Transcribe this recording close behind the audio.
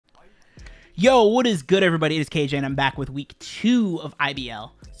Yo, what is good, everybody? It is KJ, and I'm back with week 2 of IBL.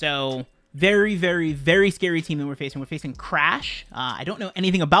 So, very, very, very scary team that we're facing. We're facing Crash. I don't know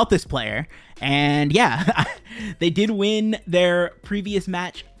anything about this player. And yeah, they did win their previous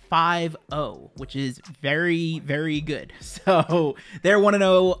match 5-0, which is very, very good. So, they're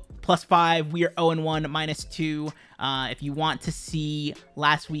 1-0 plus 5. We are 0-1 minus 2. If you want to see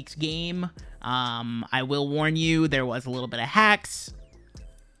last week's game, I will warn you, there was a little bit of hacks.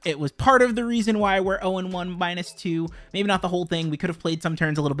 It was part of the reason why we're 0-1 minus 2. Maybe not the whole thing. We could have played some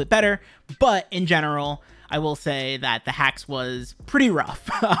turns a little bit better. But in general, I will say that the hacks was pretty rough.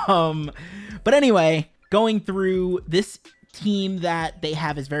 But anyway, going through this team that they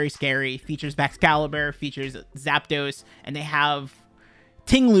have is very scary. Features Baxcalibur, features Zapdos, and they have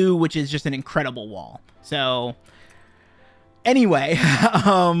Tinglu, which is just an incredible wall. So anyway,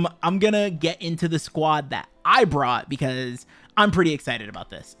 I'm going to get into the squad that I brought because I'm pretty excited about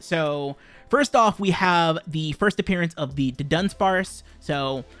this. So first off, we have the first appearance of the Dudunsparce.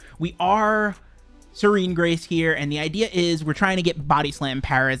 So we are Serene Grace here, and the idea is we're trying to get Body Slam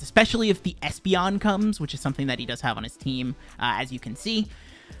paras, especially if the Espeon comes, which is something that he does have on his team, as you can see.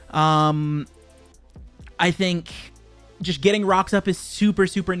 I think just getting rocks up is super,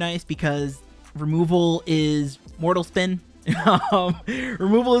 super nice because removal is Mortal Spin.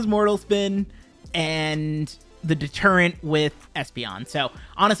 Removal is Mortal Spin, and the deterrent with Espeon. So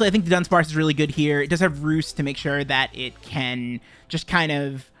honestly, I think the Dudunsparce is really good here. It does have Roost to make sure that it can just kind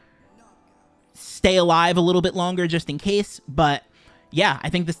of stay alive a little bit longer just in case. But yeah,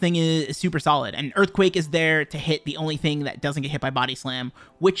 I think this thing is super solid. And Earthquake is there to hit the only thing that doesn't get hit by Body Slam,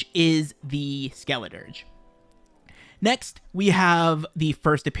 which is the Skeledirge. Next, we have the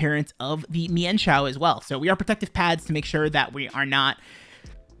first appearance of the Mienshao as well. So we are protective pads to make sure that we are not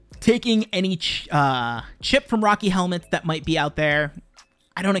taking any chip from Rocky Helmets that might be out there.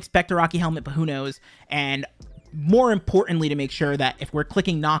 I don't expect a Rocky Helmet, but who knows? And more importantly, to make sure that if we're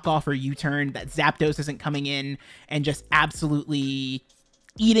clicking knockoff or U-turn, that Zapdos isn't coming in and just absolutely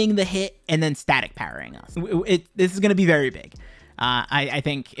eating the hit and then static powering us. This is going to be very big. I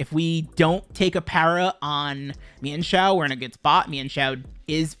think if we don't take a para on Mienshao, we're in a good spot. Mienshao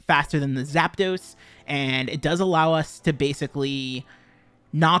is faster than the Zapdos, and it does allow us to basically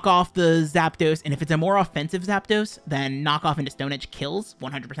knock off the Zapdos, and if it's a more offensive Zapdos, then knock off into Stone Edge kills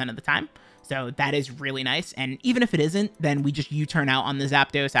 100% of the time. So that is really nice, and even if it isn't, then we just U-turn out on the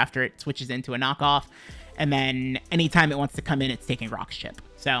Zapdos after it switches into a knockoff, and then anytime it wants to come in, it's taking Rock's Chip.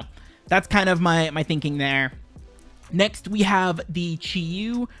 So that's kind of my thinking there. Next, we have the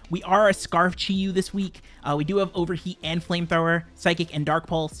Chi-Yu. We are a Scarf Chi-Yu this week. We do have Overheat and Flamethrower, Psychic and Dark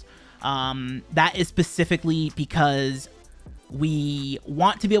Pulse. That is specifically because we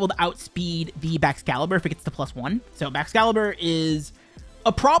want to be able to outspeed the Baxcalibur if it gets to +1. So Baxcalibur is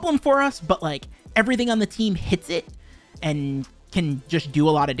a problem for us, but like everything on the team hits it and can just do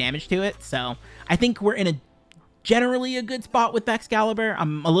a lot of damage to it. So I think we're in a generally a good spot with Baxcalibur.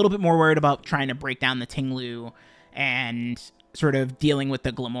 I'm a little bit more worried about trying to break down the Tinglu and sort of dealing with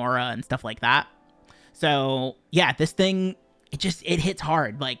the Glamora and stuff like that. So yeah, this thing, it hits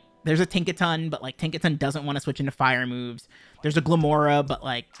hard. Like there's a Tinkaton, but like Tinkaton doesn't want to switch into fire moves. There's a Glamora, but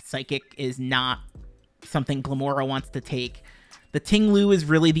like Psychic is not something Glamora wants to take. The Tinglu is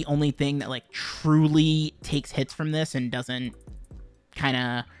really the only thing that like truly takes hits from this and doesn't kind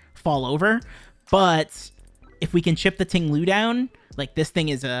of fall over. But if we can chip the Tinglu down, like this thing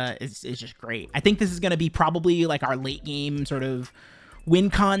is just great. I think this is going to be probably like our late game sort of win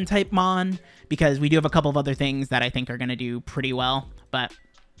con type mon, because we do have a couple of other things that I think are going to do pretty well. But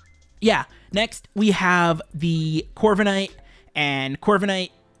yeah, next we have the Corviknight, and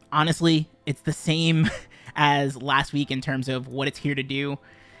Corviknight, honestly, it's the same as last week in terms of what it's here to do.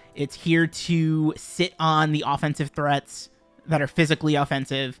 It's here to sit on the offensive threats that are physically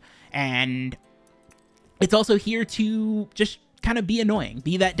offensive, and it's also here to just kind of be annoying,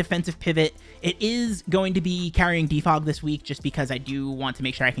 be that defensive pivot. It is going to be carrying Defog this week just because I do want to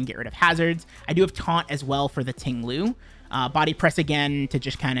make sure I can get rid of hazards. I do have Taunt as well for the Tinglu. Body Press again to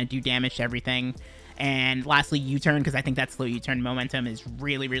just kind of do damage to everything. And lastly, U-turn, because I think that slow U-turn momentum is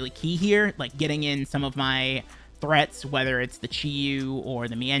really, really key here. Like getting in some of my threats, whether it's the Chi-Yu or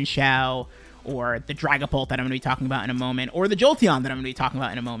the Mienshao or the Dragapult that I'm going to be talking about in a moment, or the Jolteon that I'm going to be talking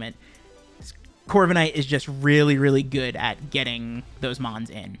about in a moment. Corviknight is just really, really good at getting those mons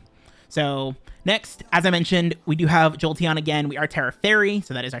in. So next, as I mentioned, we do have Jolteon again. We are Terra Fairy,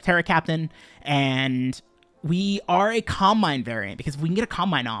 so that is our Terra Captain. And we are a Calm Mind variant, because if we can get a Calm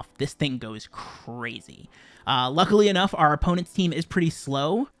Mind off, this thing goes crazy. Luckily enough, our opponent's team is pretty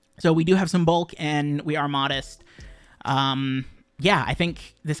slow, so we do have some bulk, and we are modest. yeah, I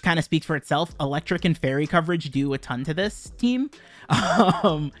think this kind of speaks for itself. Electric and fairy coverage do a ton to this team.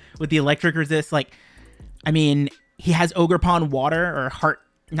 With the electric resist, like, I mean, he has Ogerpon Water or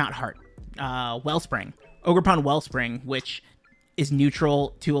Wellspring. Ogerpon Wellspring, which is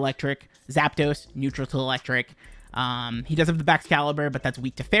neutral to electric. Zapdos, neutral to electric. He does have the Baxcalibur, but that's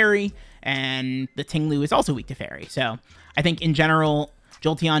weak to fairy. And the Tinglu is also weak to fairy. So I think in general,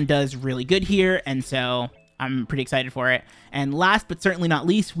 Jolteon does really good here. And so I'm pretty excited for it. And last but certainly not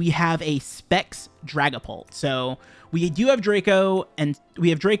least, we have a Specs Dragapult. So we do have Draco, and we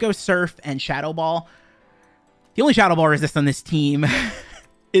have Draco, Surf, and Shadow Ball. The only Shadow Ball resist on this team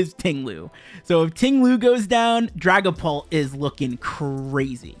is Tinglu. So if Tinglu goes down, Dragapult is looking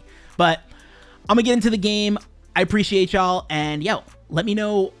crazy. But I'm gonna get into the game. I appreciate y'all, and yeah, let me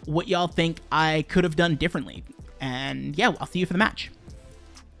know what y'all think I could have done differently. And yeah, I'll see you for the match.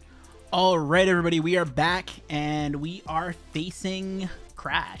 All right, everybody, we are back, and we are facing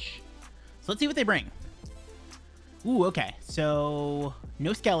Crash. So let's see what they bring. Ooh, okay. So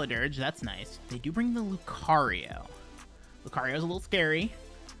no Skeledirge, that's nice. They do bring the Lucario. Lucario's a little scary.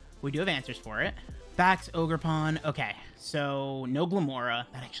 We do have answers for it. Bax, Ogerpon. Okay, so no Glamora.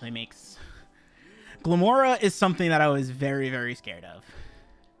 That actually makes... Glamora is something that I was very, very scared of.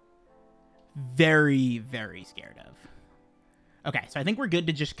 Very, very scared of. Okay, so I think we're good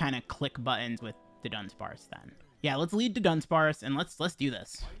to just kind of click buttons with Dudunsparce then. Yeah, let's lead Dudunsparce, and let's do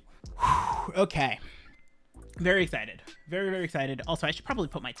this. Whew, okay. Very excited. Very, very excited. Also, I should probably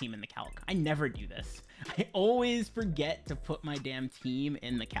put my team in the calc. I never do this. I always forget to put my damn team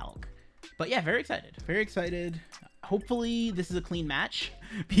in the calc. But yeah, very excited. Very excited. Hopefully this is a clean match,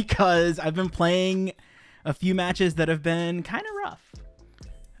 because I've been playing a few matches that have been kind of rough.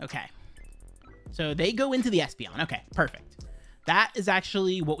 Okay. So they go into the Espeon. Okay, perfect. That is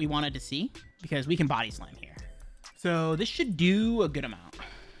actually what we wanted to see, because we can Body Slam here. So this should do a good amount.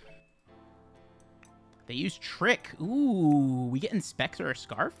 They use Trick. Ooh, we get Specs or a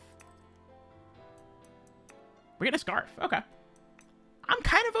Scarf? We're getting a Scarf. Okay. I'm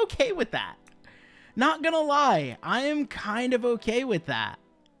kind of okay with that. Not gonna lie. I am kind of okay with that.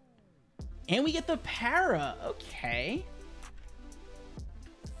 And we get the Para. Okay.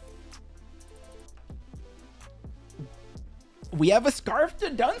 We have a Scarf to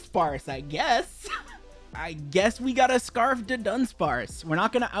Dudunsparce, I guess. I guess we got a Scarf to Dudunsparce. We're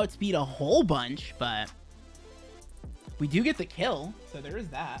not going to outspeed a whole bunch, but we do get the kill, so there is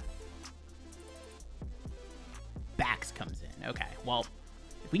that. Bax comes in. Okay, well,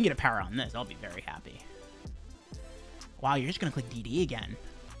 if we can get a power on this, I'll be very happy. Wow, you're just going to click DD again.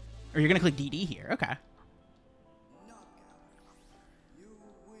 Or you're going to click DD here. Okay.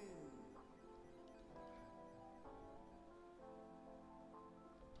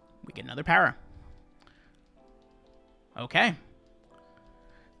 We get another power. Okay.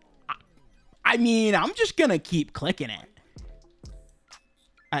 I mean, I'm just gonna keep clicking it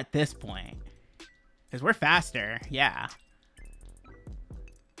at this point, because we're faster. Yeah.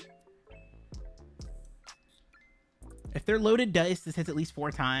 If they're loaded dice, this hits at least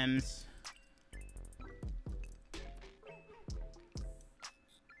 4 times.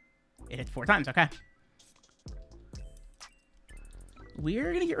 It hits 4 times. Okay. We're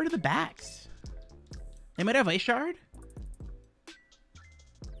going to get rid of the Bax. They might have Ice Shard.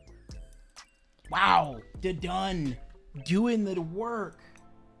 Wow. Dudun doing the work.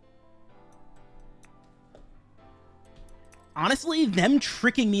 Honestly, them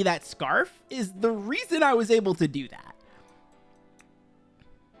tricking me that Scarf is the reason I was able to do that.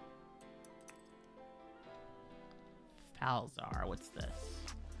 Falzar, what's this?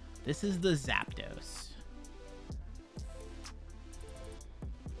 This is the Zapdos.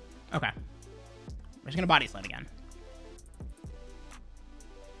 Okay. We're just going to Body Slam again.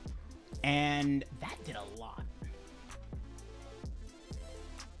 And that did a lot.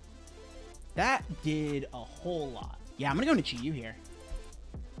 That did a whole lot. Yeah, I'm going to go into Chi-Yu here.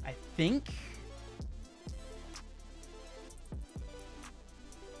 I think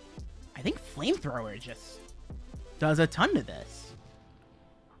Flamethrower just does a ton to this.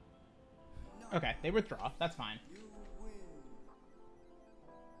 Okay, they withdraw. That's fine.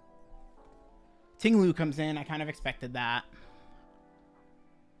 Tinglu comes in. I kind of expected that.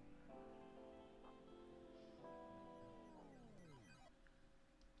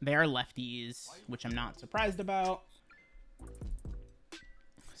 They are lefties, which I'm not surprised about.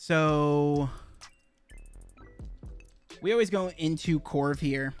 So we always go into Corv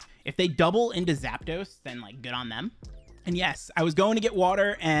here. If they double into Zapdos, then like good on them. And yes, I was going to get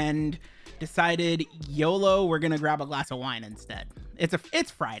water and decided YOLO, we're gonna grab a glass of wine instead.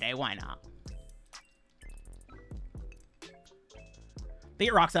 It's Friday, why not? They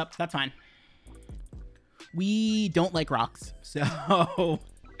get rocks up. That's fine. We don't like rocks, so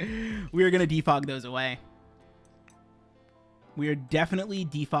we're going to defog those away. We are definitely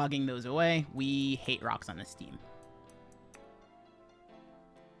defogging those away. We hate rocks on this team.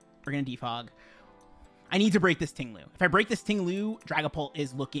 We're going to defog. I need to break this Tinglu. If I break this Tinglu, Dragapult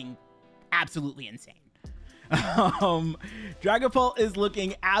is looking absolutely insane. Dragapult is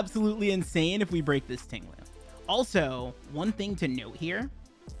looking absolutely insane if we break this Tinglu. Also, one thing to note here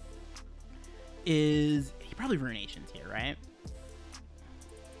is he probably Ruinations here, right?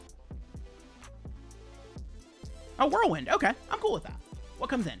 Oh, Whirlwind. Okay, I'm cool with that. What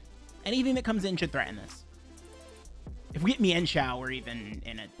comes in? Anything that comes in should threaten this. If we get Mienshao, we're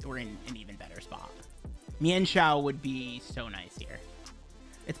in an even better spot. Mienshao would be so nice here.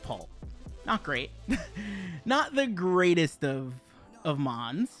 It's Pult. Not great. Not the greatest of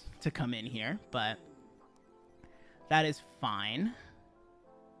Mons to come in here, but that is fine.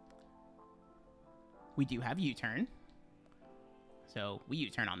 We do have U-turn. So we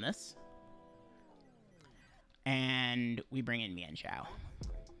U-turn on this. And we bring in Mienshao.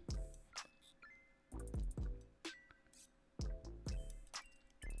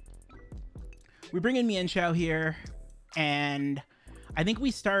 We bring in Mienshao here, and I think we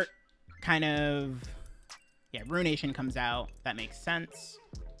start kind of... Yeah, Ruination comes out. That makes sense.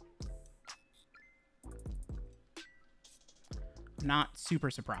 Not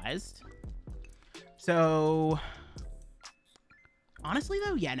super surprised. So, honestly,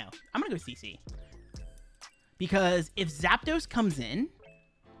 though, yeah, no. I'm going to go CC. Because if Zapdos comes in...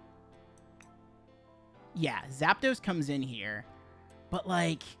 Yeah, Zapdos comes in here. But,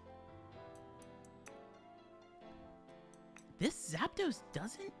 like... This Zapdos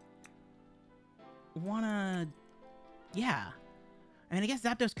doesn't want to... Yeah. I mean, I guess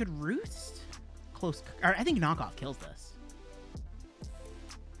Zapdos could Roost? Close... Or I think Knockoff kills this.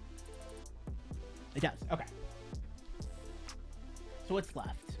 It does. Okay. So what's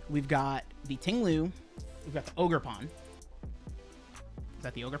left? We've got the Tinglu. We've got the Ogerpon. Is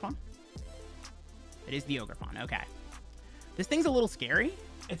that the Ogerpon? It is the Ogerpon. Okay. This thing's a little scary.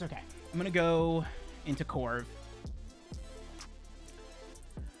 It's okay. I'm going to go into Corv.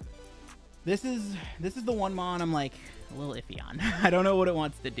 This is the one Mon I'm like a little iffy on. I don't know what it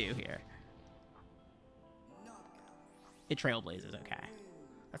wants to do here. It Trailblazes, okay.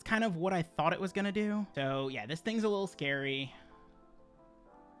 That's kind of what I thought it was going to do. So, yeah, this thing's a little scary.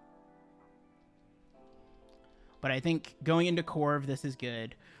 But I think going into Corv, this is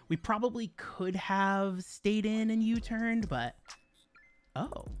good. We probably could have stayed in and U-turned, but...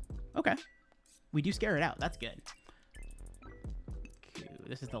 Oh, okay. We do scare it out. That's good.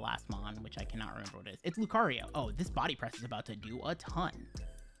 This is the last Mon, which I cannot remember what it is. It's Lucario. Oh, this Body Press is about to do a ton.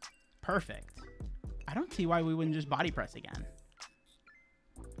 Perfect. I don't see why we wouldn't just Body Press again.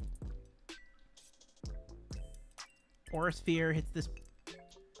 Aura Sphere hits this.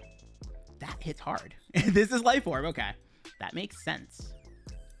 That hits hard. This is Life Orb. Okay. That makes sense.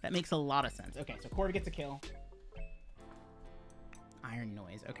 That makes a lot of sense. Okay, so Corv gets a kill. Iron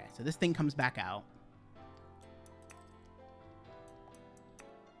Noise. Okay, so this thing comes back out.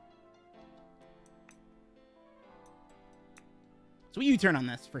 So we U-turn on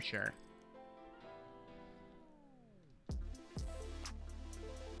this for sure.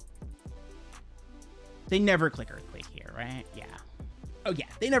 They never click Earthquake here, right? Yeah. Oh, yeah.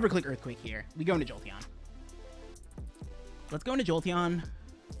 They never click Earthquake here. We go into Jolteon. Let's go into Jolteon.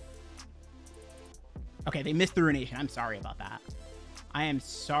 Okay, they missed the Ruination. I'm sorry about that. I am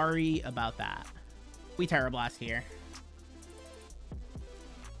sorry about that. We Terra Blast here.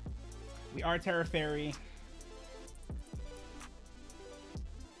 We are Terra Fairy.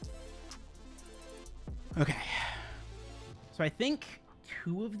 Okay. So I think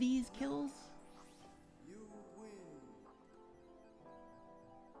 2 of these kills.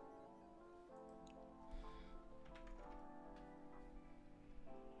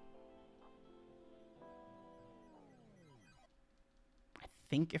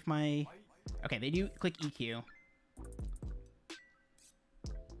 I think if my... Okay, they do click EQ.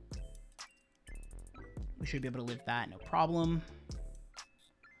 We should be able to live that, no problem.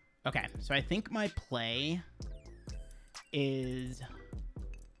 Okay, so I think my play is...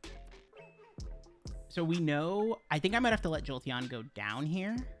 So we know... I think I might have to let Jolteon go down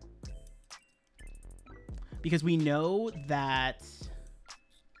here. Because we know that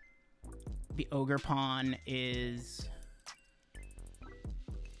the Ogerpon is...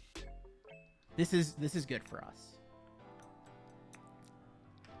 This is good for us.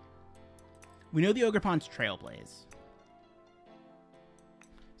 We know the Ogerpon's Trailblaze.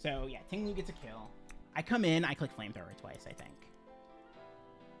 So, yeah, Tinglu gets a kill. I come in, I click Flamethrower twice, I think.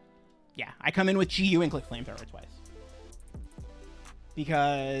 Yeah, I come in with GU and click Flamethrower twice.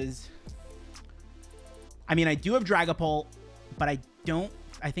 Because, I mean, I do have Dragapult, but I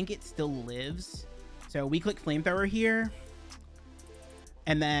think it still lives. So we click Flamethrower here.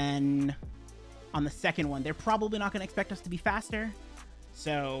 And then on the second one, they're probably not going to expect us to be faster.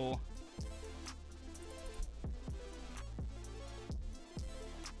 So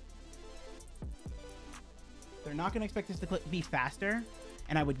they're not going to expect us to be faster.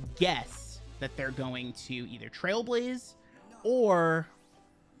 And I would guess that they're going to either Trailblaze or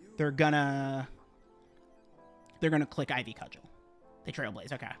they're gonna click Ivy Cudgel. They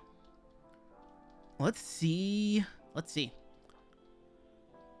Trailblaze. Okay. Let's see. Let's see.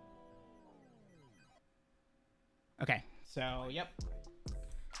 Okay. So, yep.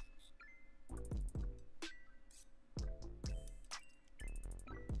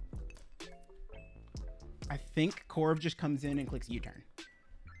 I think Corv just comes in and clicks U-turn.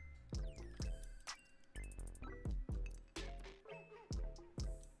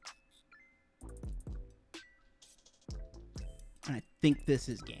 And I think this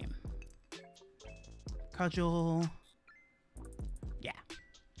is game. Cudgel. Yeah.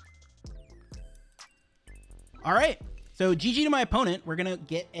 All right. So GG to my opponent. We're going to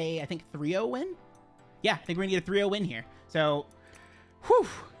get a, I think, 3-0 win. Yeah, I think we're going to get a 3-0 win here. So, whew.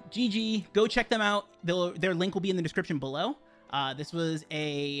 GG. Go check them out. Their link will be in the description below. This was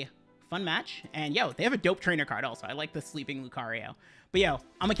a fun match. And, yo, they have a dope trainer card also. I like the Sleeping Lucario. But, yo,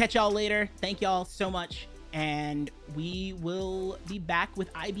 I'm going to catch y'all later. Thank y'all so much. And we will be back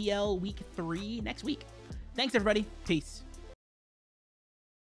with IBL Week 3 next week. Thanks, everybody. Peace.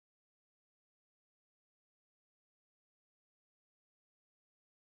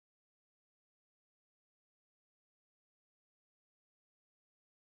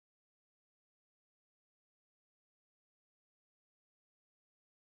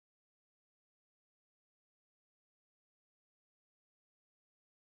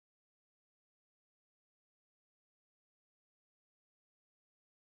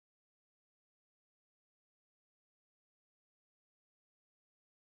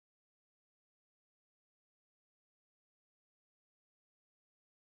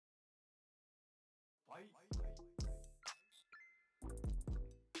 Fight.